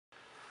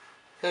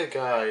Hey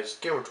guys,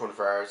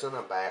 Gamer24Hours and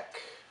I'm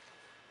back.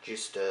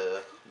 Just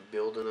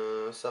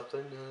building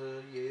something,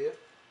 yeah.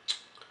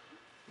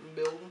 I'm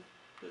building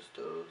just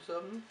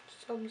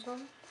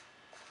something.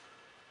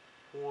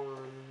 1,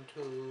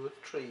 2,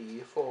 3,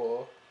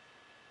 4.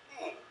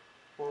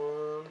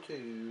 1,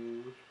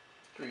 2,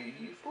 3,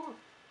 4.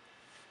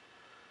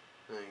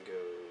 And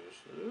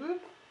goes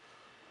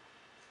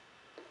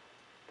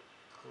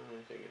I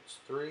think it's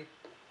 3.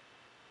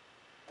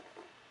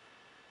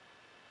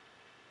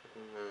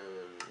 And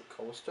then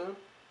cobblestone.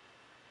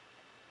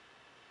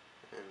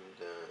 And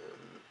then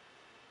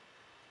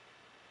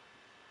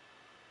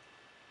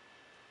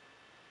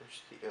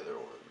where's the other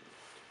one?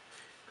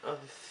 I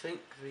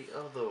think the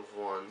other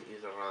one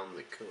is around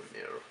the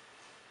corner.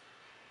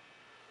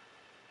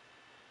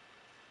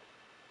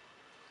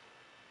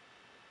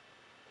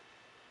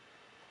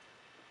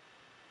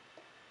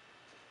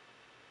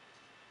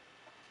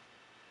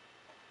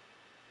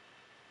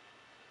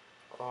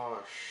 Aw,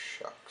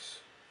 shucks.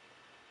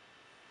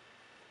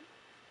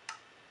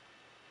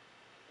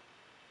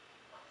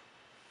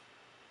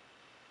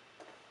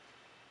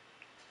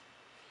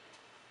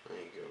 There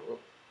you go.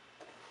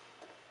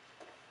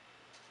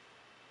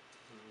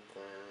 And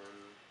then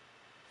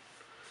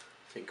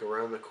I think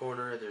around the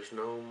corner there's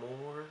no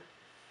more.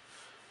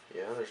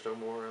 Yeah, there's no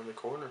more around the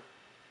corner.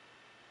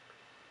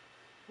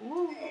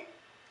 Woo!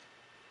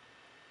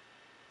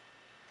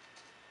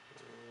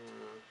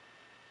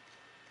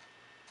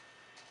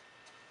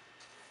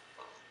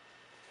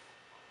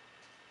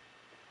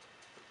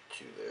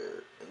 Two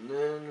there. And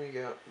then we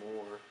got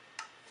more.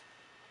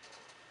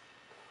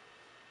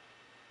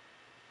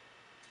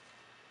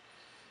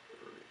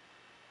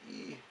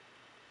 3,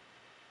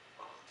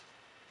 4,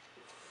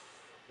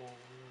 5.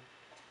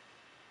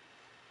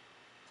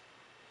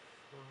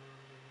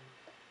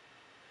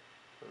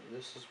 And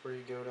this is where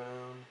you go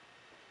down.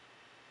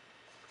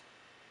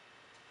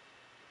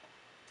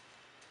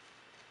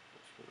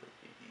 There's gonna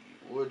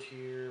be wood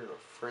here, a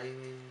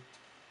framing.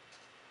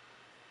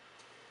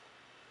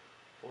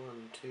 1,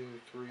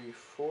 2, 3,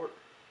 4.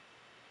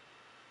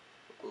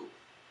 Ooh.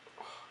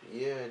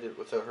 Yeah, I did it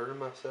without hurting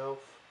myself.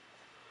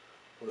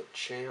 What a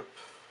champ.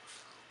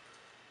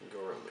 Go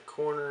around the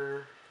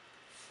corner.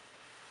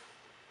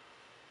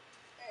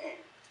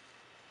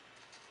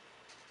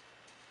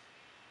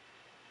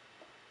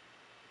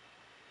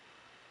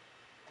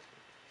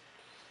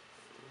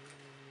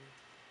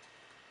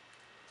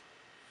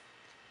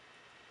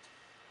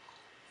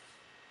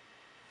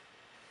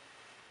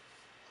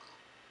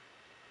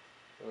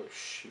 Oh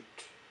shoot.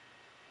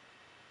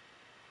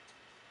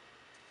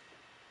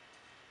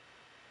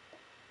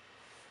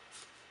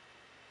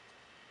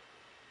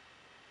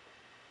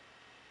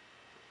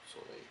 So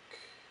like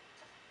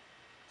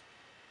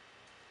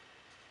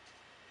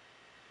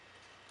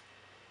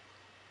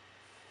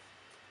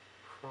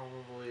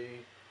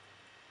probably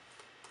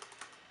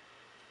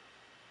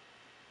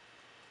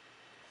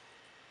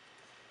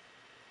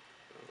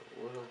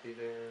wood'll be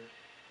there.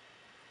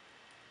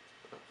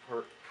 That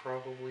part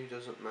probably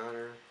doesn't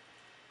matter.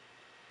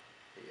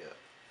 Yeah,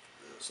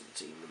 it doesn't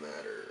seem to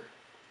matter.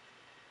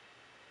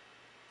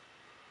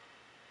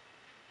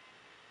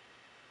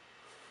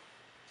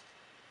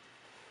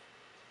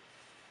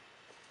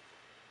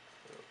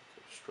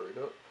 Straight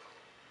up.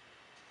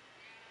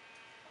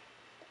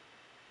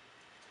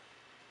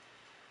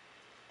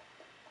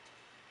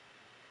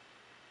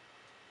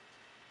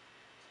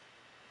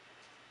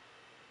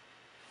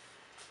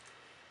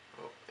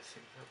 Oh, I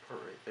think that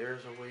part right there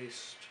is a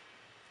waste.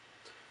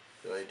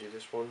 Did I do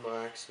this one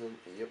by accident?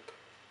 Yep.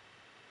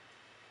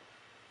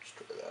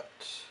 Destroy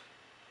that.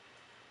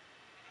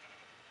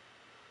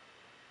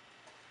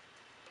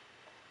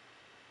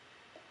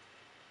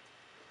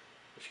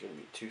 There's gonna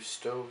be 2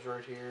 stoves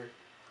right here.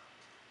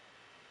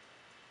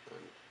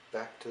 And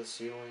back to the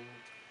ceiling.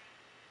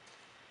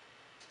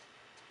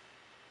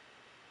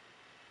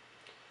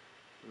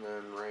 And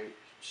then right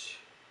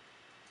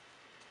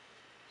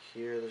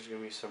here there's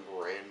gonna be some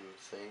random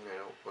thing. I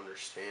don't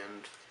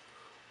understand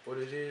what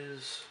it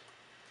is.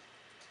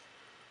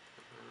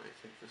 And I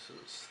think this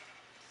is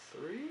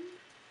 3?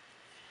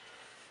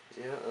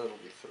 Yeah, it'll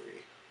be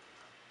 3.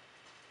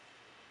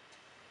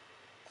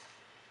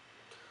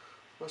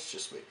 Let's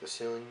just make the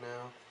ceiling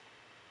now.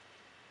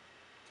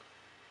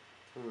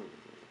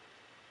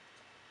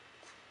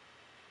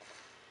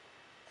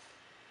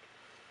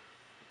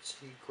 Let's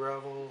see,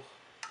 gravel.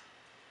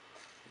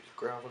 Use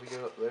gravel to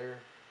get up there.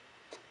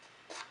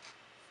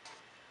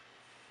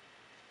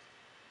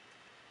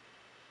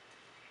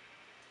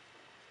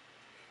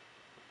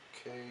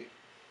 Okay.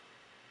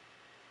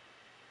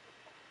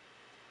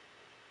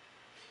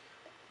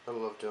 I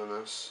love doing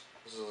this.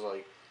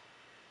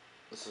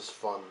 This is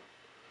fun.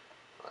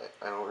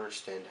 I don't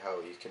understand how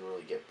you can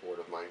really get bored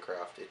of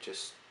Minecraft. It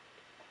just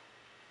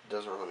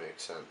doesn't really make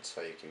sense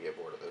how you can get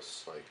bored of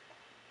this. Like,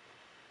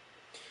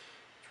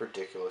 it's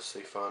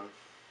ridiculously fun.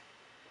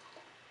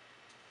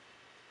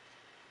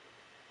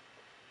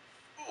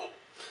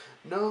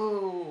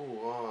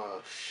 No!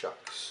 Aw,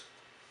 shucks.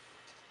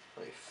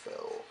 I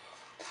fell.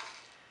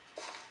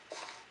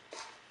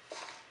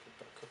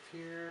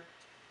 here.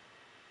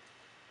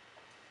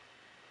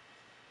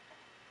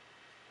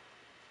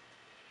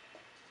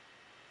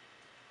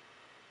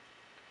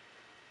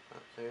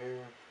 Not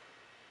there.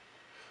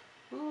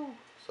 Ooh,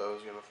 so I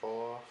was gonna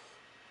fall off.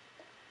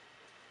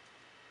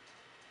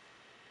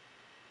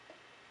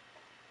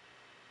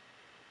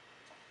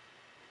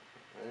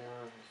 There,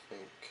 I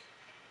think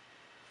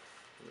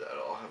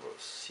that'll have a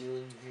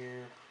ceiling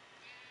here.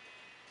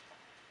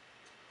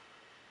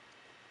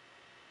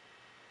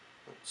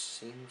 That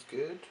seems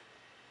good.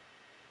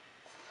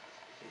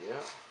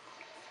 Yeah.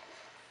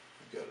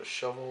 You got a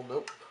shovel?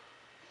 Nope.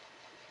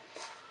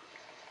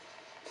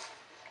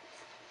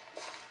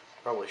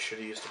 Probably should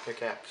have used a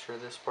pickaxe for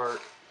this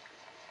part.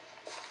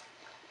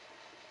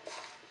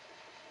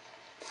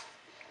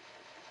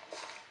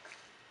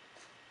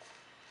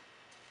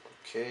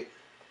 Okay.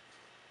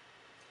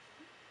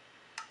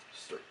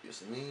 Start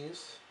using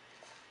these.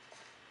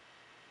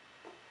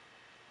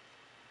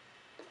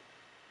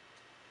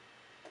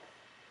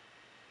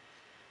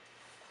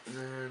 And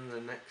then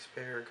the next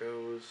pair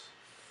goes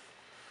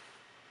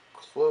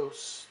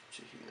close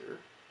to here.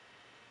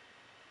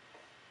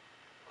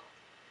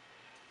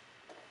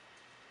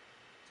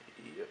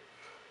 Yep.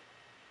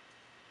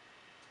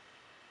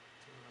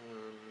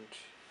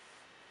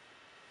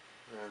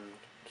 And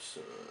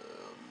some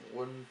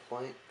wooden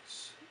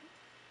planks.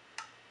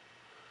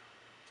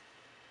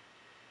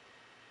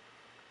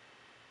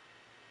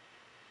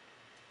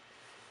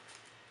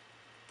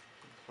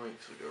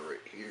 Planks will go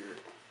right here.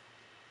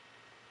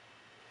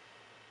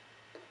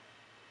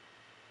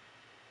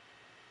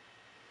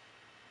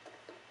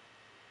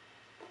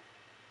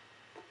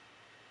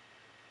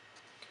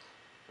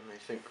 And I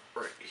think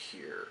right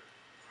here.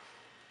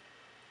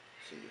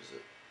 Let's use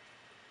it.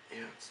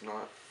 Yeah, it's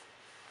not.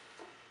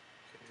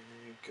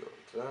 Okay, go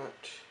like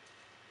that.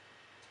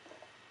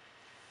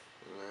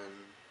 And then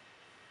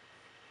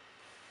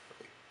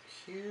right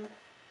here.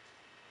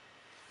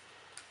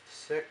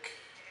 Sick.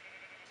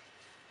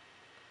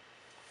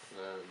 And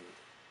then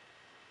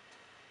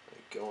I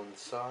go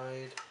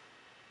inside.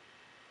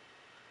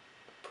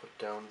 Put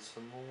down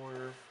some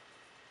more.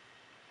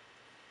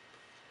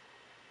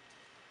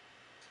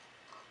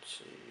 Let's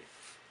see.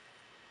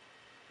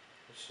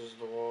 This is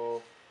the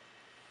wall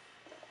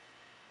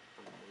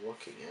I'm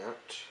looking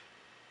at.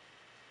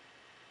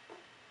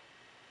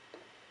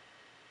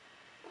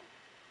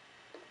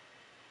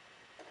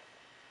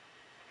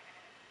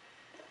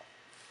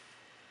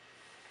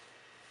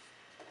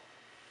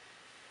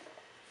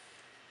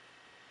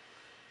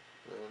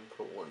 And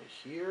put one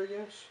here, I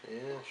guess?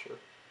 Yeah, sure.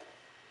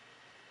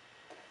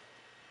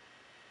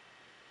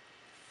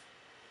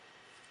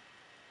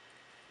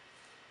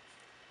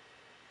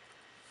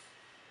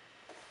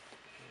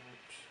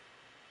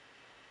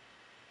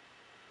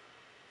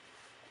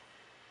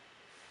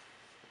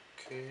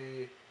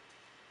 Okay.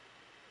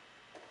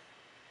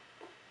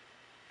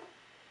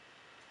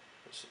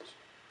 This is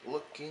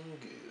looking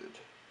good.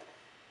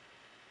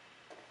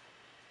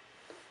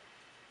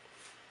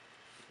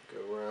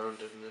 Go around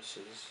and this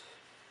is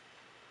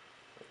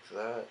like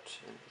that.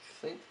 And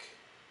I think...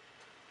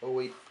 Oh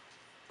wait,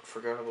 I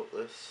forgot about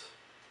this.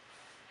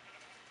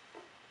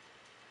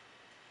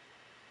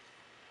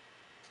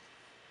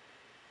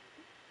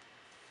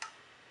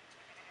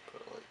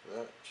 Put it like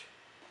that.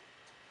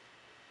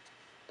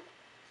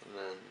 And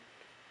then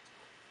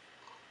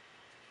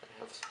I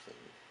have something.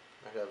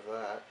 I have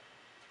that.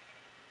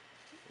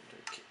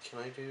 Can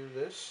I do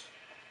this?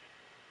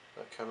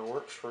 That kind of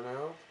works for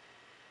now.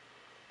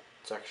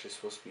 It's actually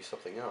supposed to be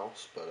something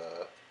else,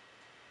 but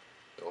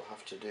it'll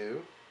have to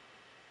do.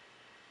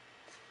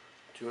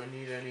 Do I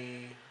need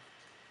any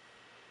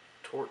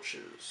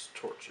torches?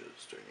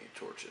 Torches. Do I need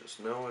torches?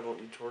 No, I don't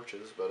need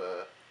torches, but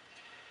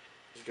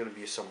there's going to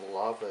be some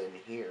lava in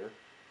here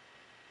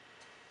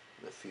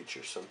in the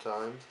future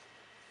sometime.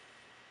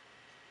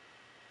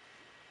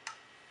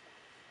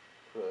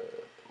 Put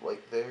a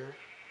light there.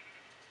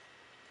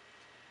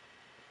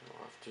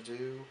 I'll have to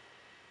do.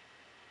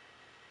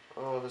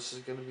 Oh, this is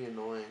going to be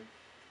annoying.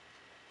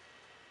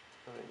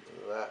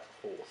 Having that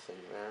whole thing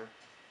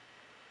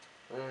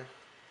there.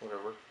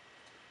 Whatever.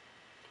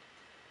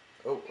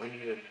 Oh, I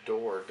need a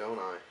door, don't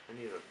I? I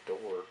need a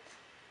door.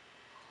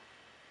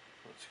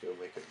 Let's go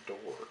make a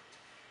door.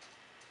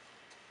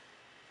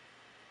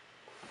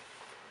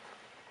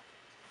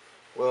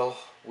 Well,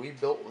 we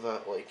built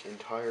that like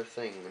entire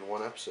thing in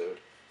one episode.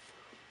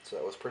 So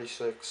that was pretty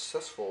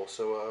successful.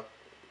 So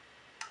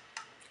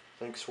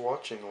thanks for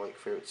watching. Like,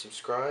 favorite,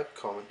 subscribe,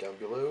 comment down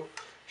below,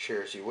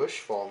 share as you wish,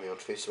 follow me on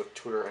Facebook,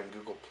 Twitter, and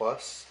Google+.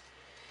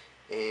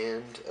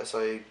 And as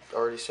I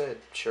already said,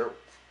 share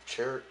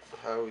it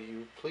how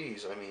you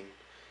please. I mean,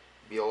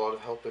 it'd be a lot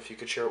of help if you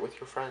could share it with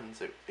your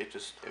friends. It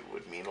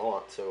would mean a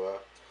lot. So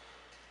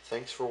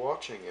thanks for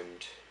watching,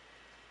 and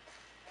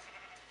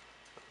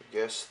I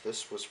guess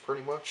this was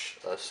pretty much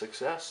a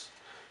success.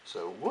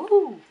 So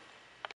woo!